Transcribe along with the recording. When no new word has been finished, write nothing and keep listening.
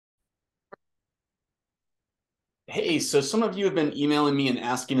Hey, so some of you have been emailing me and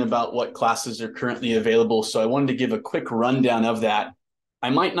asking about what classes are currently available. So I wanted to give a quick rundown of that. I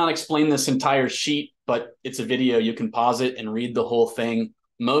might not explain this entire sheet, but it's a video. You can pause it and read the whole thing.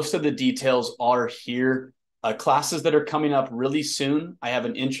 Most of the details are here. Classes that are coming up really soon. I have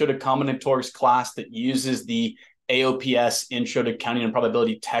an Intro to Combinatorics class that uses the AOPS Intro to Counting and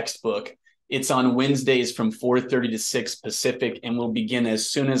Probability textbook. It's on Wednesdays from 4:30 to 6 Pacific and will begin as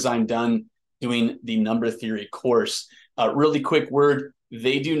soon as I'm done doing the number theory course. Really quick word,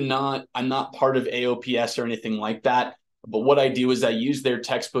 I'm not part of AOPS or anything like that. But what I do is I use their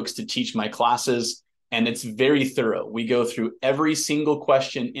textbooks to teach my classes, and it's very thorough. We go through every single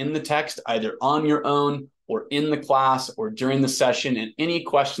question in the text, either on your own or in the class or during the session. And any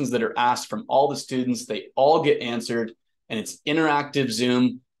questions that are asked from all the students, they all get answered. And it's interactive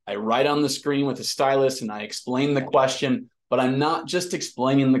Zoom. I write on the screen with a stylus and I explain the question, but I'm not just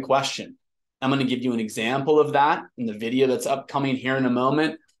explaining the question. I'm going to give you an example of that in the video that's upcoming here in a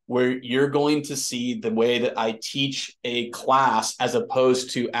moment, where you're going to see the way that I teach a class as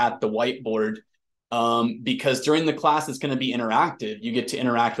opposed to at the whiteboard. Because during the class, it's going to be interactive. You get to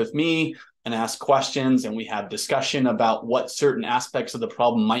interact with me and ask questions, and we have discussion about what certain aspects of the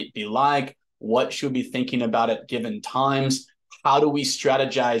problem might be like, what should we be thinking about at given times, how do we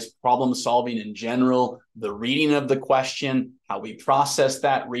strategize problem solving in general, the reading of the question, how we process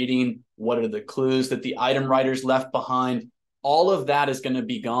that reading, what are the clues that the item writers left behind. All of that is going to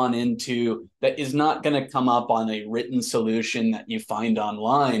be gone into, that is not going to come up on a written solution that you find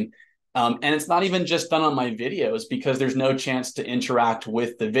online. And it's not even just done on my videos because there's no chance to interact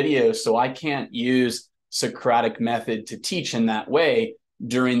with the video. So I can't use Socratic method to teach in that way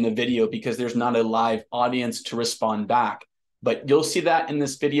during the video because there's not a live audience to respond back. But you'll see that in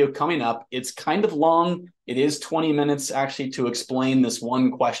this video coming up. It's kind of long. It is 20 minutes actually to explain this one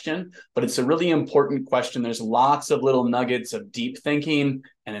question, but it's a really important question. There's lots of little nuggets of deep thinking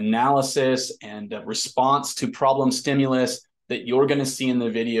and analysis and response to problem stimulus that you're going to see in the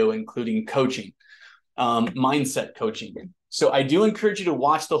video, including coaching, mindset coaching. So I do encourage you to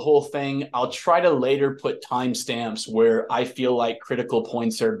watch the whole thing. I'll try to later put timestamps where I feel like critical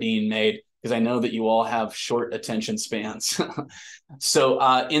points are being made, because I know that you all have short attention spans. So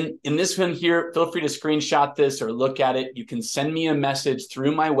in this one here, feel free to screenshot this or look at it. You can send me a message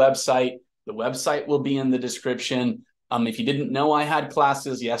through my website. The website will be in the description. If you didn't know I had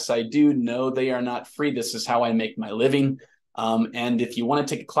classes, yes, I do. No, they are not free. This is how I make my living. And if you want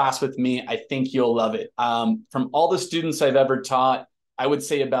to take a class with me, I think you'll love it. From all the students I've ever taught, I would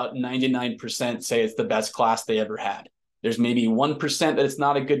say about 99% say it's the best class they ever had. There's maybe 1% that it's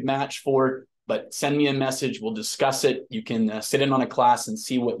not a good match for, but send me a message. We'll discuss it. You can sit in on a class and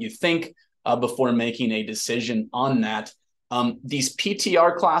see what you think before making a decision on that. These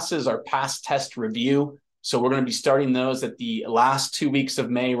PTR classes are past test review. So we're going to be starting those at the last 2 weeks of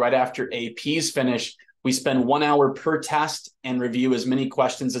May, right after APs finish. We spend 1 hour per test and review as many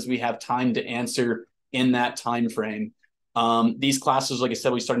questions as we have time to answer in that time frame. These classes, like I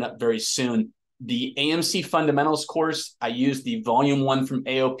said, we starting up very soon. The AMC Fundamentals course, I use the volume 1 from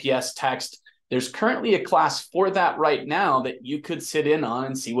AOPS text. There's currently a class for that right now that you could sit in on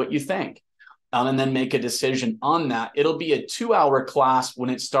and see what you think, and then make a decision on that. It'll be a 2-hour class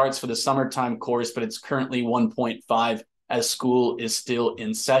when it starts for the summertime course, but it's currently 1.5 as school is still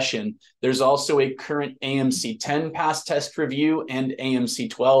in session. There's also a current AMC 10 past test review and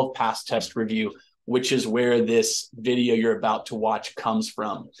AMC 12 past test review, which is where this video you're about to watch comes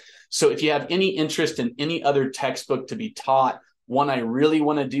from. So if you have any interest in any other textbook to be taught, one I really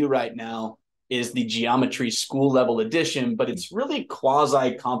want to do right now is the Geometry School Level Edition, but it's really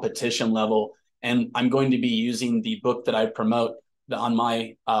quasi-competition level. And I'm going to be using the book that I promote on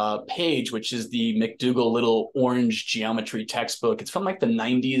my page, which is the McDougall Little Orange Geometry textbook. It's from like the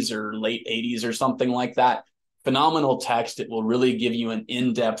 90s or late 80s or something like that. Phenomenal text. It will really give you an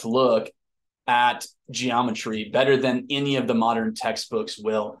in-depth look at geometry, better than any of the modern textbooks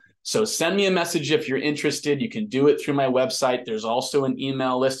will. So send me a message if you're interested. You can do it through my website. There's also an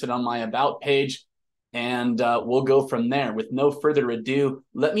email listed on my About page, and we'll go from there. With no further ado,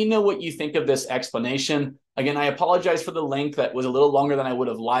 let me know what you think of this explanation. Again, I apologize for the length. That was a little longer than I would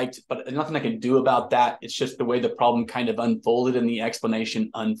have liked, but there's nothing I can do about that. It's just the way the problem kind of unfolded and the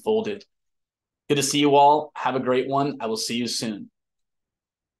explanation unfolded. Good to see you all. Have a great one. I will see you soon.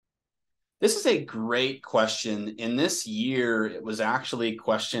 This is a great question. In this year, it was actually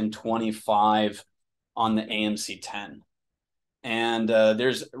question 25 on the AMC 10. And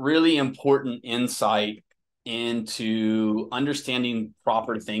there's really important insight into understanding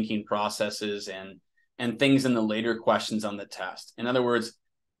proper thinking processes and things in the later questions on the test. In other words,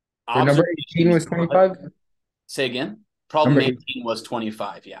 The number 18 was 25? Say again. Problem Number 18 was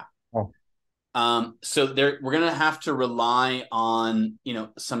 25. Yeah. Oh, So there, we're going to have to rely on,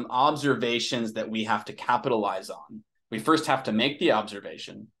 some observations that we have to capitalize on. We first have to make the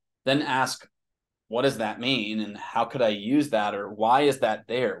observation, then ask, what does that mean? And how could I use that? Or why is that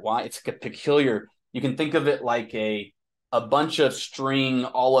there? Why? It's a peculiar, you can think of it like a bunch of string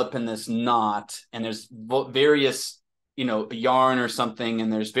all up in this knot, and there's various, yarn or something,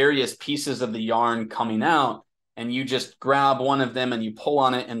 and there's various pieces of the yarn coming out, and you just grab one of them and you pull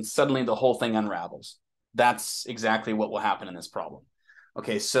on it, and suddenly the whole thing unravels. That's exactly what will happen in this problem.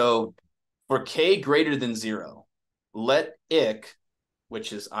 Okay, so for k greater than 0, let ic,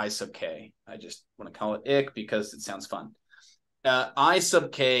 which is I sub k, I just want to call it ic because it sounds fun, I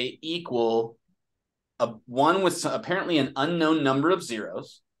sub k equal a 1 with apparently an unknown number of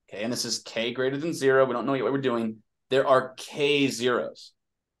zeros. Okay, and this is k greater than 0. We don't know what we're doing. There are k zeros.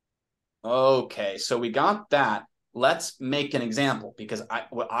 Okay, so we got that. Let's make an example, because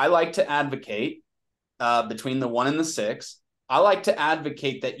what I like to advocate between the 1 and the 6, I like to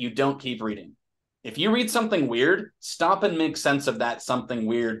advocate that you don't keep reading. If you read something weird, stop and make sense of that something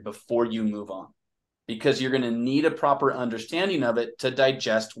weird before you move on, because you're going to need a proper understanding of it to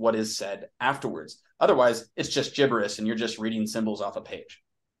digest what is said afterwards. Otherwise, it's just gibberish and you're just reading symbols off a page.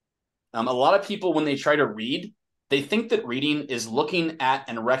 A lot of people, when they try to read, they think that reading is looking at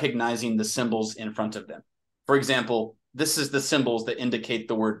and recognizing the symbols in front of them. For example, this is the symbols that indicate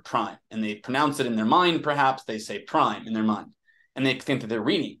the word prime, and they pronounce it in their mind. Perhaps they say prime in their mind, and they think that they're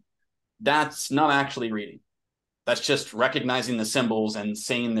reading. That's not actually reading. That's just recognizing the symbols and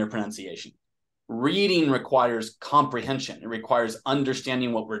saying their pronunciation. Reading requires comprehension. It requires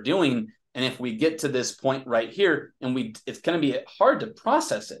understanding what we're doing. And if we get to this point right here, and it's going to be hard to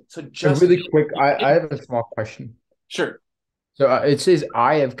process it. So just really quick, I have a small question. Sure. So it says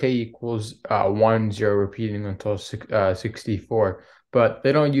I of k equals 1, 0, repeating until 64, but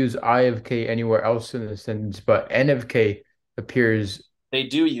they don't use I of k anywhere else in the sentence, but n of k appears. They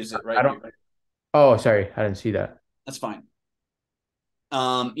do use it right here. Oh, sorry, I didn't see that. That's fine.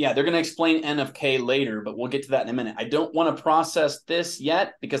 Yeah, they're going to explain n of k later, but we'll get to that in a minute. I don't want to process this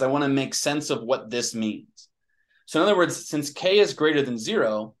yet because I want to make sense of what this means. So in other words, since k is greater than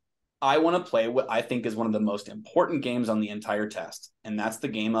 0, I want to play what I think is one of the most important games on the entire test. And that's the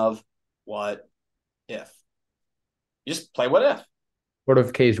game of what if. You just play what if. What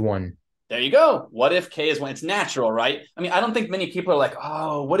if k is 1? There you go. What if k is 1? It's natural, right? I mean, I don't think many people are like,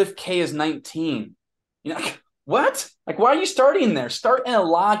 oh, what if k is 19? What? Like, why are you starting there? Start in a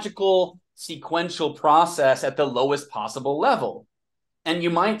logical, sequential process at the lowest possible level. And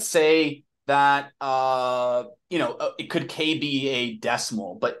you might say that, it could k be a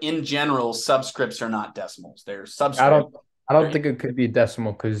decimal, but in general, subscripts are not decimals. They're subscripts. I don't think it could be a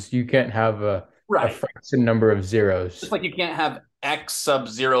decimal, because you can't have a fraction number of zeros. Just like you can't have x sub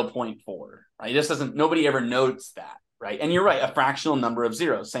 0.4, right? It just doesn't, nobody ever notes that, right? And you're right, a fractional number of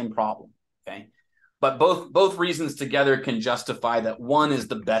zeros, same problem, okay? But both reasons together can justify that 1 is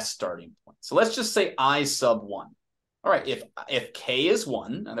the best starting point. So let's just say I sub 1. All right, if k is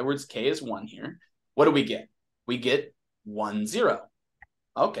 1, in other words, k is 1 here, what do we get? We get 1, 0.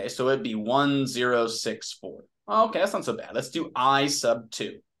 Okay, so it'd be 1, 0, 6, 4. Okay, that's not so bad. Let's do I sub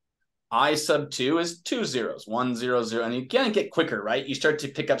 2. I sub 2 is 2 zeros, 1, 0, 0. And you can't get quicker, right? You start to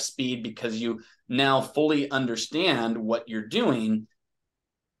pick up speed because you now fully understand what you're doing.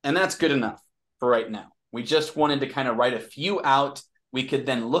 And that's good enough for right now. We just wanted to kind of write a few out. We could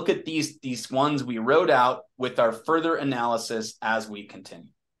then look at these ones we wrote out with our further analysis as we continue.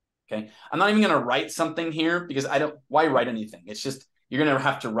 Okay. I'm not even going to write something here because why write anything? It's just, you're going to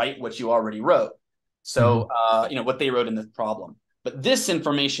have to write what you already wrote. So, what they wrote in the problem. But this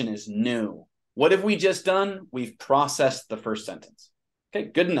information is new. What have we just done? We've processed the first sentence. Okay,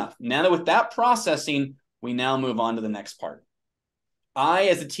 good enough. Now that with that processing, we now move on to the next part. I,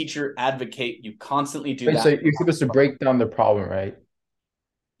 as a teacher, advocate you constantly do that. So you're supposed to break down the problem, right?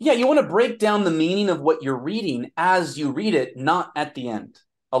 Yeah, you want to break down the meaning of what you're reading as you read it, not at the end.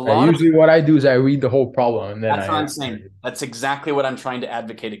 Usually what I do is I read the whole problem, and then that's what I'm saying. That's exactly what I'm trying to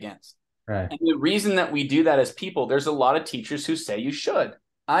advocate against. Right. And the reason that we do that as people, there's a lot of teachers who say you should.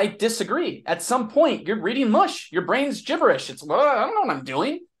 I disagree. At some point, you're reading mush. Your brain's gibberish. It's, well, I don't know what I'm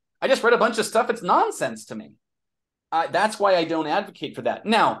doing. I just read a bunch of stuff. It's nonsense to me. That's why I don't advocate for that.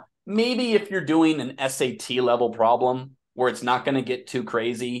 Now, maybe if you're doing an SAT level problem where it's not going to get too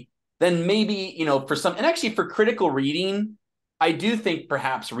crazy, then maybe, for some, and actually for critical reading, I do think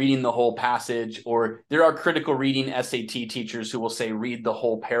perhaps reading the whole passage, or there are critical reading SAT teachers who will say read the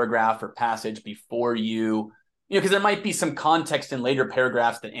whole paragraph or passage before you because there might be some context in later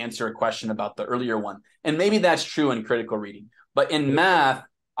paragraphs that answer a question about the earlier one. And maybe that's true in critical reading. But in math,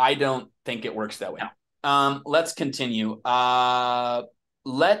 I don't think it works that way. Let's continue.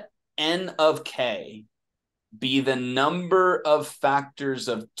 Let n of k be the number of factors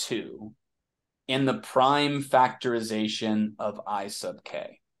of 2 in the prime factorization of I sub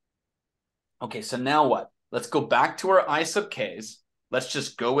k. Okay, so now what? Let's go back to our I sub k's. Let's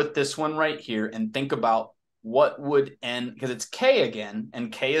just go with this one right here and think about what would n, because it's k again,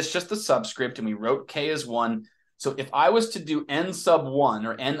 and k is just a subscript, and we wrote k as 1. So if I was to do n sub 1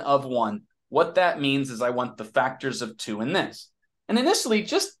 or n of 1, what that means is I want the factors of 2 in this. And initially,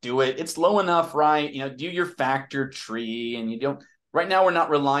 just do it. It's low enough, right? Do your factor tree, and you don't. Right now, we're not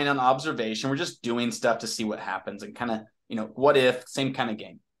relying on observation. We're just doing stuff to see what happens and kind of, what if, same kind of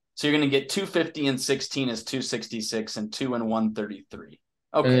game. So you're going to get 250 and 16 is 266 and 2 and 133.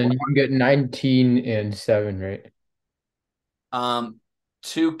 Okay. And then you can get 19 and 7, right?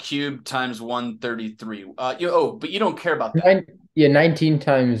 2 cubed times 133. But you don't care about that. 19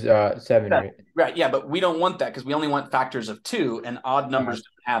 times 7, right? Right, yeah, but we don't want that because we only want factors of 2, and odd numbers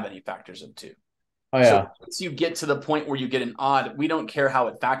don't have any factors of 2. Oh, yeah. So once you get to the point where you get an odd, we don't care how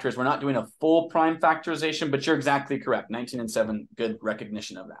it factors. We're not doing a full prime factorization, but you're exactly correct. 19 and 7, good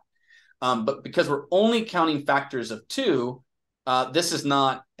recognition of that. But because we're only counting factors of 2, this is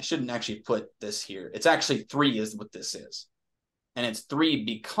not, I shouldn't actually put this here. It's actually 3 is what this is. And it's 3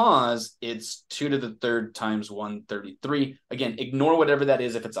 because it's 2 to the 3rd times 133. Again, ignore whatever that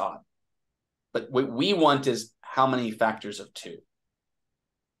is if it's odd. But what we want is how many factors of 2.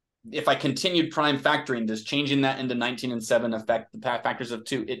 If I continued prime factoring, does changing that into 19 and 7 affect the factors of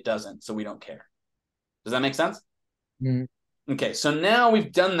 2? It doesn't, so we don't care. Does that make sense? Mm-hmm. Okay, so now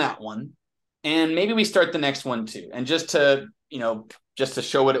we've done that one. And maybe we start the next one too. And just to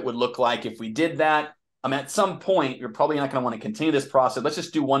show what it would look like if we did that, at some point, you're probably not going to want to continue this process. Let's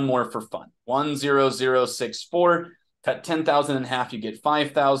just do one more for fun. 10064. Cut 10,000 in half, you get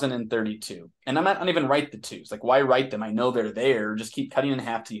 5,032. And I'm not even write the 2s. Like, why write them? I know they're there. Just keep cutting in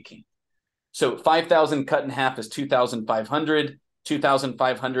half till you can. So 5,000 cut in half is 2,500.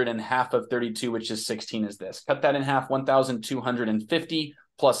 2,500 and half of 32, which is 16, is this. Cut that in half, 1,250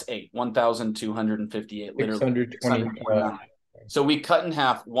 plus 8. 1,258, literally. 629. So we cut in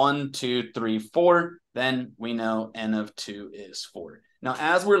half 1, 2, 3, 4. Then we know n of 2 is 4. Now,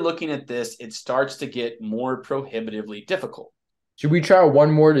 as we're looking at this, it starts to get more prohibitively difficult. Should we try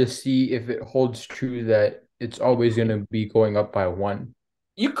one more to see if it holds true that it's always going to be going up by 1?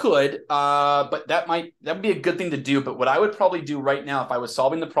 You could, but that would be a good thing to do. But what I would probably do right now, if I was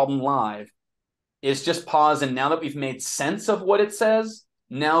solving the problem live, is just pause. And now that we've made sense of what it says,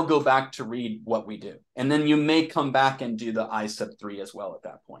 now go back to read what we do. And then you may come back and do the I sub 3 as well at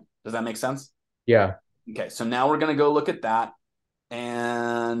that point. Does that make sense? Yeah. Okay, so now we're going to go look at that.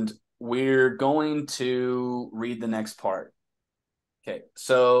 And we're going to read the next part. Okay,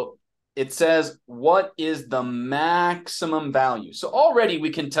 so it says, what is the maximum value? So already we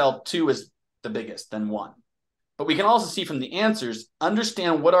can tell 2 is the biggest, then 1. But we can also see from the answers,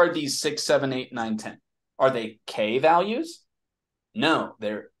 understand what are these 6, 7, 8, 9, 10? Are they k values? No,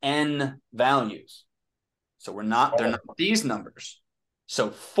 they're n values. So they're not these numbers. So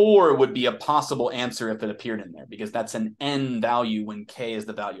 4 would be a possible answer if it appeared in there, because that's an n value when k is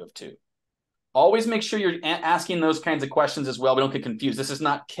the value of 2. Always make sure you're asking those kinds of questions as well. We don't get confused. This is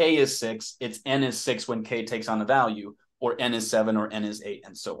not k is 6. It's n is 6 when k takes on a value, or n is 7, or n is 8,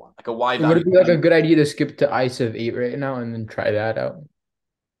 and so on. Like a y value. Would it be like a good idea to skip to I sub 8 right now and then try that out?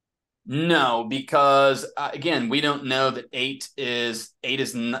 No, because again, we don't know that 8 is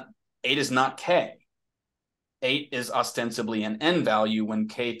not k. 8 is ostensibly an n value when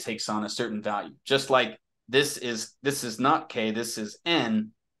k takes on a certain value. Just like this is not k, this is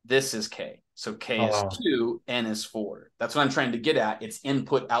n, this is k. So k is 2, n is 4. That's what I'm trying to get at. It's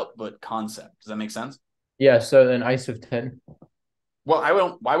input-output concept. Does that make sense? Yeah, so then I sub 10.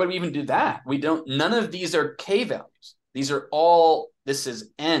 Well, why would we even do that? None of these are k values. These are all, this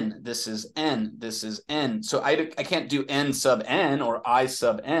is n, this is n, this is n. So I can't do n sub n or I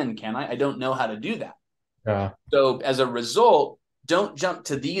sub n, can I? I don't know how to do that. So as a result, don't jump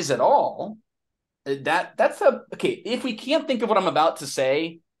to these at all. Okay. If we can't think of what I'm about to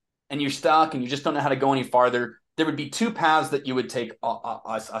say and you're stuck and you just don't know how to go any farther, there would be 2 paths that you would take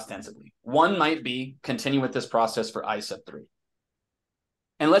ostensibly. One might be continue with this process for I sub 3.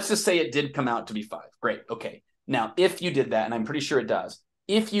 And let's just say it did come out to be 5. Great. Okay. Now, if you did that, and I'm pretty sure it does,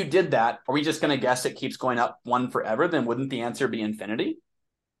 if you did that, are we just going to guess it keeps going up 1 forever? Then wouldn't the answer be infinity?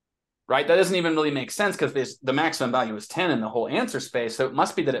 Right? That doesn't even really make sense because the maximum value is 10 in the whole answer space. So it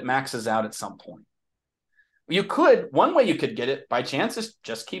must be that it maxes out at some point. You could, one way you could get it by chance is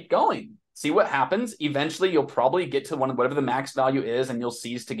just keep going. See what happens. Eventually, you'll probably get to whatever the max value is, and you'll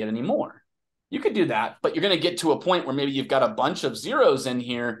cease to get any more. You could do that, but you're going to get to a point where maybe you've got a bunch of zeros in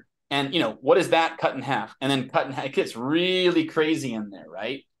here, and what is that cut in half? And then cut in half, it gets really crazy in there,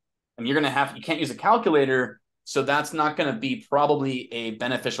 right? And you're going to you can't use a calculator, so that's not going to be probably a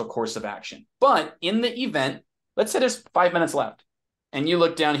beneficial course of action. But in the event, let's say there's 5 minutes left, and you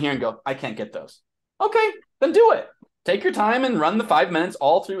look down here and go, I can't get those. Okay, then do it. Take your time and run the 5 minutes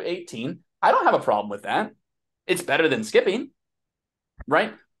all through 18. I don't have a problem with that. It's better than skipping,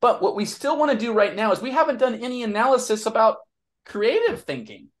 right? But what we still want to do right now is we haven't done any analysis about creative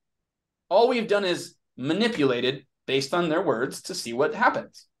thinking. All we've done is manipulated based on their words to see what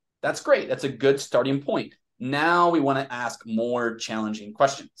happens. That's great. That's a good starting point. Now we want to ask more challenging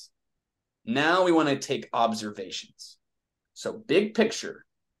questions. Now we want to take observations. So big picture,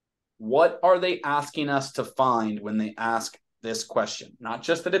 what are they asking us to find when they ask this question? Not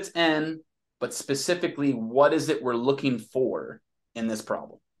just that it's n, but specifically, what is it we're looking for in this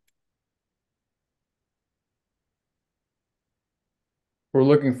problem? We're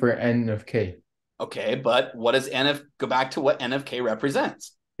looking for n of k. Okay, but what does go back to what n of k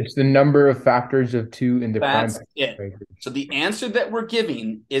represents? It's the number of factors of 2 in the That's prime. it. So the answer that we're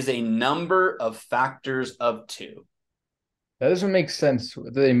giving is a number of factors of 2. That doesn't make sense.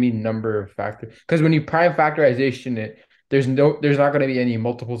 What do they mean number of factors? Because when you prime factorization it, there's not going to be any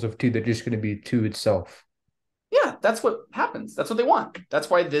multiples of 2. They're just going to be 2 itself. Yeah, that's what happens. That's what they want. That's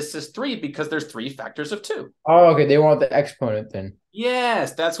why this is 3, because there's 3 factors of 2. Oh, okay. They want the exponent then.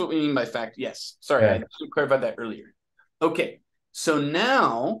 Yes, that's what we mean by fact. Yes. Sorry, I should clarify that earlier. Okay, so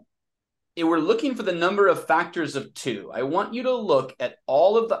now we're looking for the number of factors of 2. I want you to look at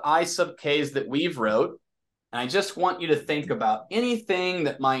all of the I sub k's that we've wrote, and I just want you to think about anything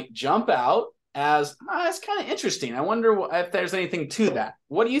that might jump out as, it's kind of interesting. I wonder if there's anything to that.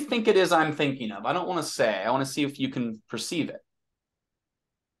 What do you think it is I'm thinking of? I don't want to say. I want to see if you can perceive it.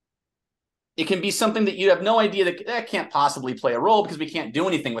 It can be something that you have no idea that can't possibly play a role because we can't do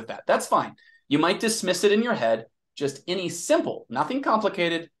anything with that. That's fine. You might dismiss it in your head. Just any simple, nothing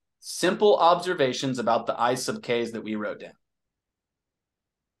complicated, simple observations about the I sub k's that we wrote down.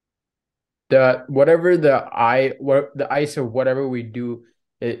 The ice of whatever we do,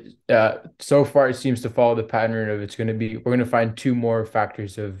 it so far it seems to follow the pattern of we're going to find 2 more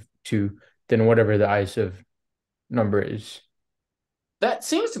factors of 2 than whatever the ice of number is. That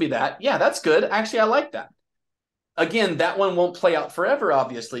seems to be that. Yeah, that's good. Actually, I like that. Again, that one won't play out forever,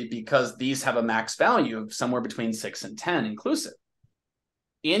 obviously, because these have a max value of somewhere between 6 and 10 inclusive.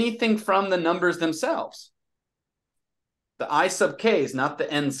 Anything from the numbers themselves. The I sub k's, not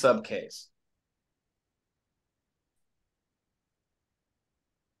the n sub k's.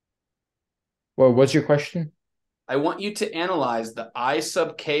 Well, what's your question? I want you to analyze the I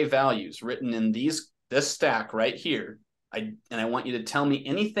sub k values written in this stack right here. And I want you to tell me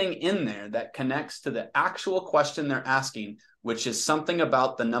anything in there that connects to the actual question they're asking, which is something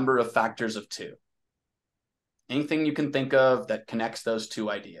about the number of factors of 2. Anything you can think of that connects those 2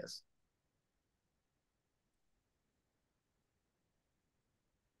 ideas.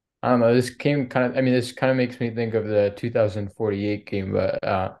 I don't know. This kind of makes me think of the 2048 game,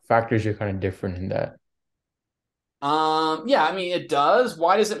 but factors are kind of different in that. Yeah, I mean, it does.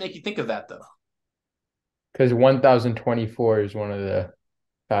 Why does it make you think of that, though? Because 1024 is one of the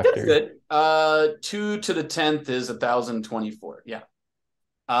factors. That's good. 2 to the 10th is 1024. Yeah.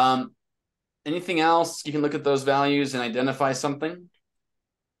 Anything else? You can look at those values and identify something.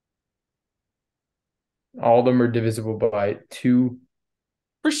 All of them are divisible by 2.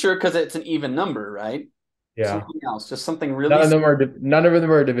 For sure, because it's an even number, right? Yeah. Something else, just something really. None of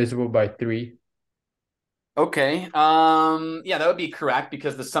them are divisible by 3. Okay. Yeah, that would be correct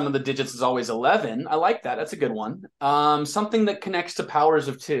because the sum of the digits is always 11. I like that. That's a good one. Something that connects to powers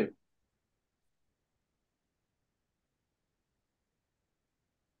of 2.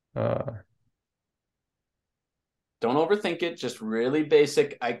 Don't overthink it. Just really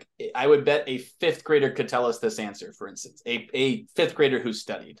basic. I would bet a 5th grader could tell us this answer, for instance. A 5th grader who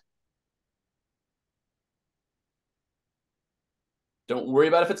studied. Don't worry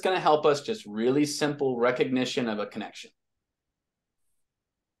about if it's going to help us. Just really simple recognition of a connection.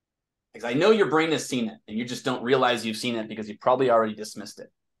 Because I know your brain has seen it, and you just don't realize you've seen it because you probably already dismissed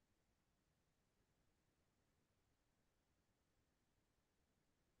it.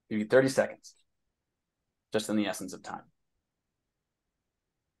 Give you 30 seconds. Just in the essence of time.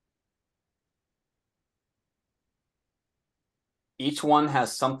 Each one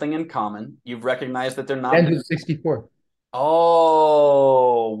has something in common. You've recognized that they're not. 10 to the 64.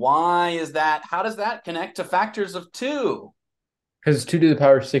 Oh, why is that? How does that connect to factors of 2? Because 2 to the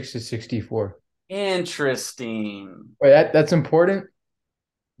power 6 is 64. Interesting. Wait, that's important?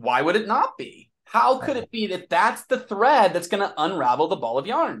 Why would it not be? How could it be that that's the thread that's going to unravel the ball of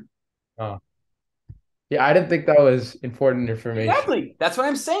yarn? Oh. Yeah, I didn't think that was important information. Exactly. That's what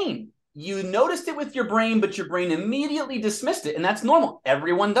I'm saying. You noticed it with your brain, but your brain immediately dismissed it. And that's normal.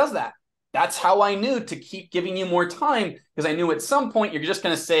 Everyone does that. That's how I knew to keep giving you more time, because I knew at some point you're just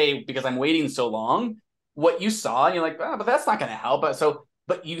going to say, because I'm waiting so long, what you saw. And you're like, oh, but that's not going to help.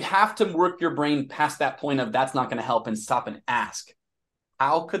 But you have to work your brain past that point of that's not going to help and stop and ask,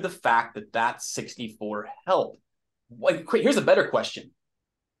 how could the fact that that's 64 help? Here's a better question.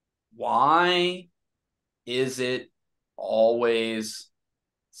 Why is it always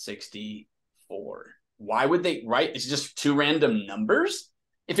 64? Why would they, right? It's just 2 random numbers.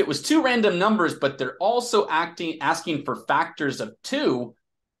 If it was 2 random numbers, but they're also asking for factors of 2,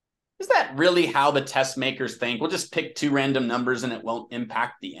 is that really how the test makers think? We'll just pick 2 random numbers and it won't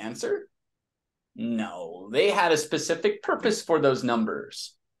impact the answer? No, they had a specific purpose for those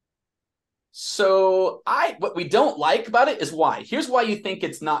numbers. So what we don't like about it is why. Here's why you think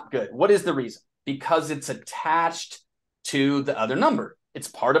it's not good. What is the reason? Because it's attached to the other number. It's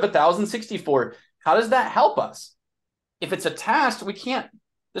part of 1064. How does that help us? If it's attached,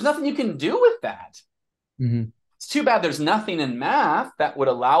 there's nothing you can do with that. Mm-hmm. It's too bad there's nothing in math that would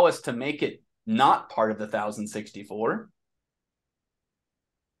allow us to make it not part of the 1064.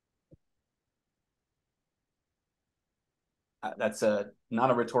 That's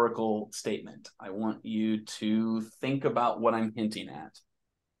not a rhetorical statement. I want you to think about what I'm hinting at.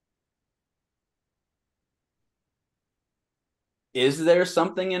 Is there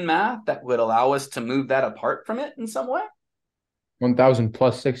something in math that would allow us to move that apart from it in some way? 1000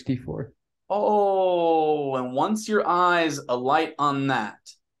 plus 64. Oh, and once your eyes alight on that.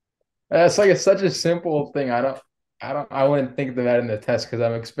 That's like such a simple thing. I wouldn't think of that in the test because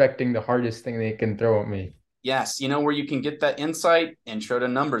I'm expecting the hardest thing they can throw at me. Yes, you know where you can get that insight? Intro to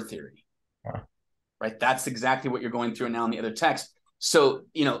number theory. Huh. Right? That's exactly what you're going through now in the other text. So,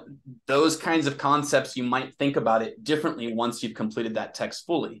 those kinds of concepts, you might think about it differently once you've completed that text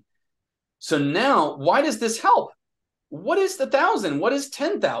fully. So now, why does this help? What is 1,000? What is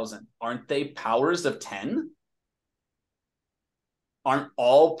 10,000? Aren't they powers of 10? Aren't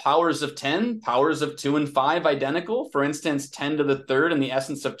all powers of 10, powers of 2 and 5 identical? For instance, 10 to the third, in the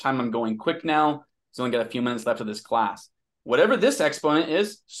essence of time, I'm going quick now. So only got a few minutes left of this class. Whatever this exponent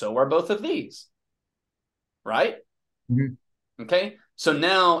is, so are both of these. Right? Mm-hmm. Okay. So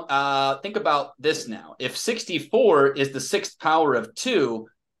now think about this now. If 64 is the 6th power of 2,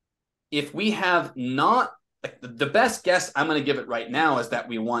 if we have not, the best guess I'm going to give it right now is that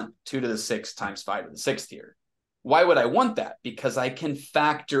we want 2 to the 6th times 5 to the 6th here. Why would I want that? Because I can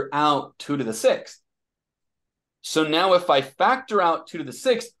factor out 2 to the 6th. So now if I factor out 2 to the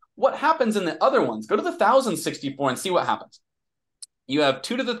 6th, what happens in the other ones? Go to the 1064 and see what happens. You have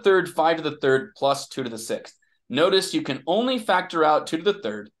 2 to the 3rd, 5 to the 3rd, plus 2 to the 6th. Notice you can only factor out 2 to the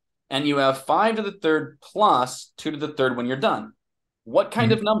 3rd, and you have 5 to the 3rd plus 2 to the 3rd when you're done. What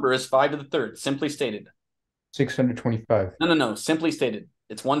kind of number is 5 to the 3rd? Simply stated. 625. No. Simply stated.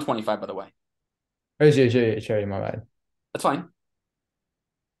 It's 125, by the way. Oh, sorry, my bad. That's fine.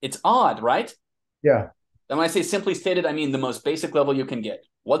 It's odd, right? Yeah. And when I say simply stated, I mean the most basic level you can get.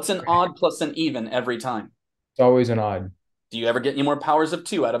 What's an odd plus an even every time? It's always an odd. Do you ever get any more powers of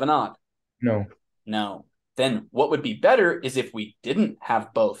 2 out of an odd? No. No. Then what would be better is if we didn't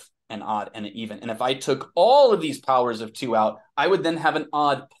have both an odd and an even. And if I took all of these powers of 2 out, I would then have an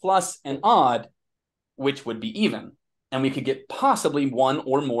odd plus an odd, which would be even. And we could get possibly 1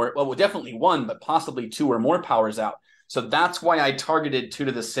 or more, well, definitely 1, but possibly 2 or more powers out. So that's why I targeted 2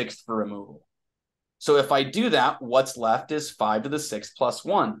 to the 6th for removal. So if I do that, what's left is 5 to the 6th plus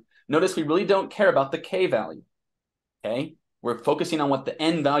 1. Notice we really don't care about the k value. Okay? We're focusing on what the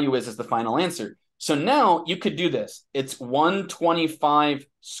n value is as the final answer. So now you could do this. It's 125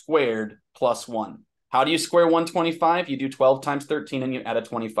 squared plus 1. How do you square 125? You do 12 times 13 and you add a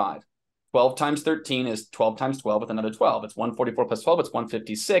 25. 12 times 13 is 12 times 12 with another 12. It's 144 plus 12. It's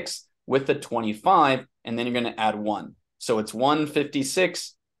 156 with the 25. And then you're going to add 1. So it's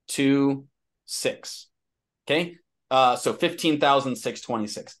 156 to 6. Okay? So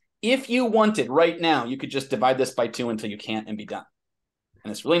 15,626. If you wanted right now, you could just divide this by 2 until you can't and be done.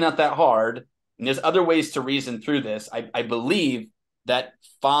 And it's really not that hard. And there's other ways to reason through this. I believe that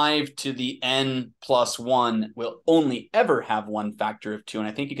 5 to the n plus 1 will only ever have one factor of 2. And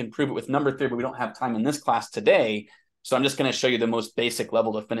I think you can prove it with number theory, but we don't have time in this class today. So I'm just going to show you the most basic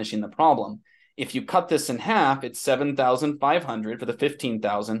level of finishing the problem. If you cut this in half, it's 7,500 for the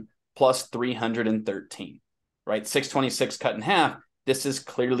 15,000 plus 313, right? 626 cut in half. This is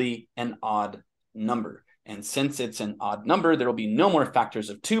clearly an odd number. And since it's an odd number, there will be no more factors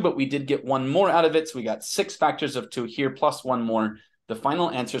of 2, but we did get one more out of it. So we got 6 factors of 2 here plus one more. The final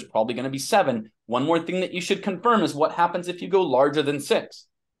answer is probably going to be 7. One more thing that you should confirm is what happens if you go larger than 6.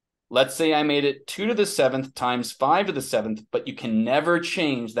 Let's say I made it 2 to the 7th times 5 to the 7th, but you can never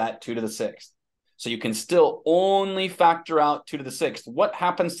change that 2 to the 6th. So you can still only factor out 2 to the 6th. What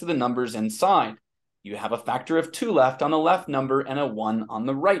happens to the numbers inside? You have a factor of 2 left on the left number and a 1 on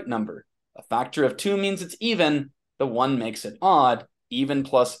the right number. A factor of 2 means it's even. The 1 makes it odd. Even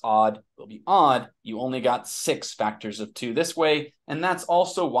plus odd will be odd. You only got 6 factors of 2 this way, and that's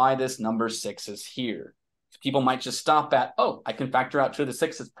also why this number 6 is here. People might just stop at, oh, I can factor out 2 to the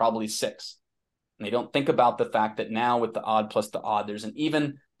 6, it's probably 6. And they don't think about the fact that now with the odd plus the odd, there's an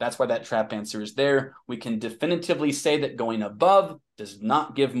even. That's why that trap answer is there. We can definitively say that going above does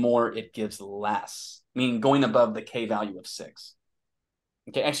not give more, it gives less, meaning going above the k value of 6.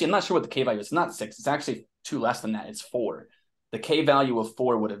 Okay, actually, I'm not sure what the k value is. It's not 6. It's actually 2 less than that. It's 4. The k value of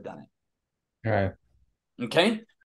 4 would have done it. All right. Okay,